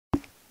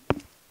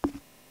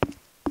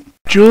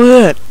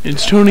Juliet,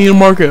 it's Tony and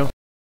Marco.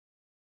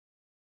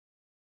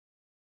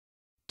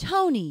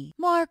 Tony,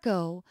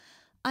 Marco,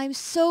 I'm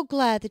so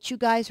glad that you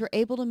guys were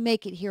able to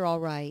make it here all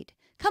right.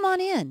 Come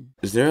on in.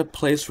 Is there a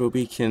place where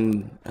we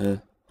can,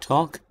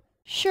 talk?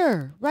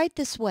 Sure, right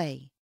this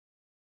way.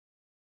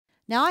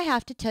 Now I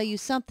have to tell you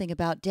something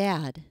about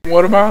Dad.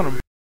 What about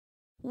him?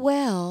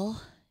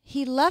 Well,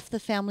 he left the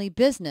family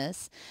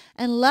business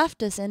and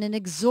left us in an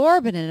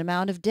exorbitant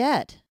amount of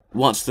debt.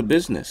 What's the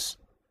business?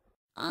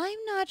 I'm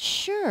not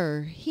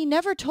sure. He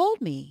never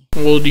told me.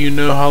 Well, do you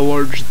know how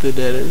large the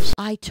debt is?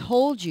 I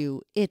told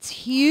you, it's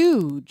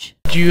huge.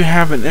 Do you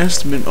have an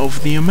estimate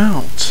of the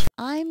amount?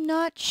 I'm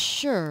not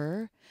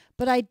sure,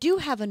 but I do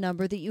have a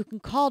number that you can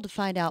call to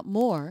find out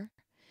more.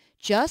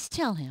 Just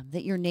tell him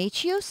that you're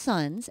Nachio's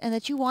sons and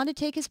that you want to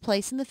take his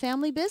place in the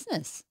family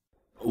business.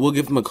 We'll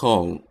give him a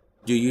call.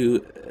 Do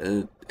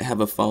you, have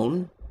a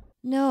phone?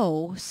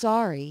 No,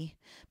 sorry,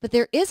 but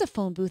there is a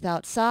phone booth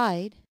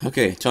outside.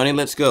 Okay, Tony,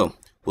 let's go.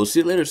 We'll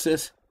see you later,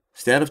 sis.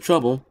 Stay out of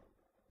trouble.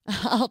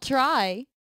 I'll try.